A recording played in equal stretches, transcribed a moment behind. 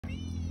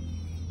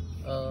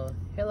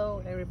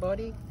Hello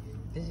everybody.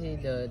 This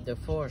is the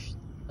first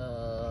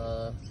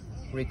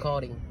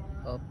recording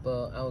of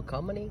our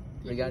company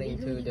regarding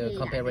to the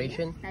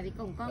comparison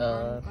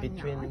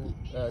between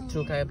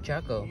two kinds of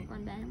charcoal.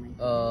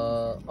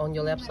 On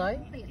your left side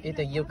is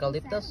the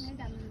eucalyptus,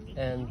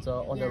 and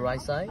on the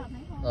right side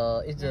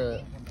is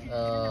the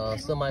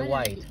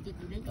semi-white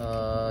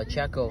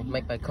charcoal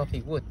made by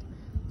coffee wood.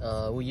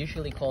 We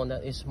usually call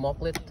that is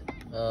smokeless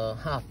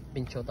half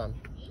pinchotan.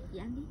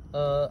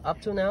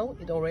 Up to now,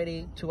 it's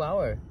already 2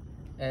 hours,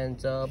 and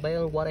based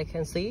on what I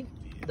can see,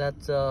 that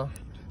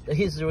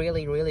it's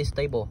really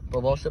stable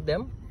for both of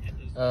them,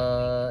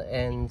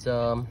 and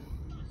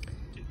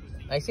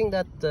I think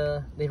that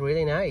they're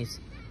really nice.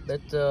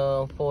 But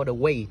for the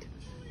weight,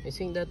 I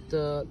think that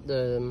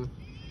the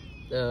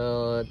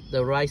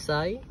right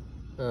side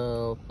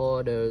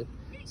for the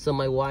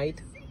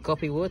semi-white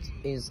coffee wood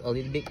is a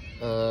little bit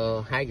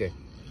higher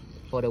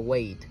for the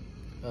weight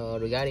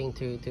regarding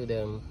to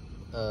the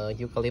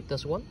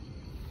eucalyptus one.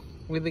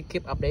 We will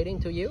keep updating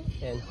to you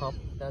and hope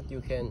that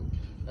you can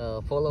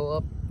follow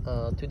up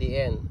to the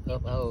end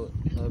of our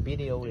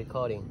video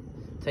recording.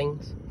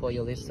 Thanks for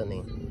your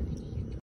listening.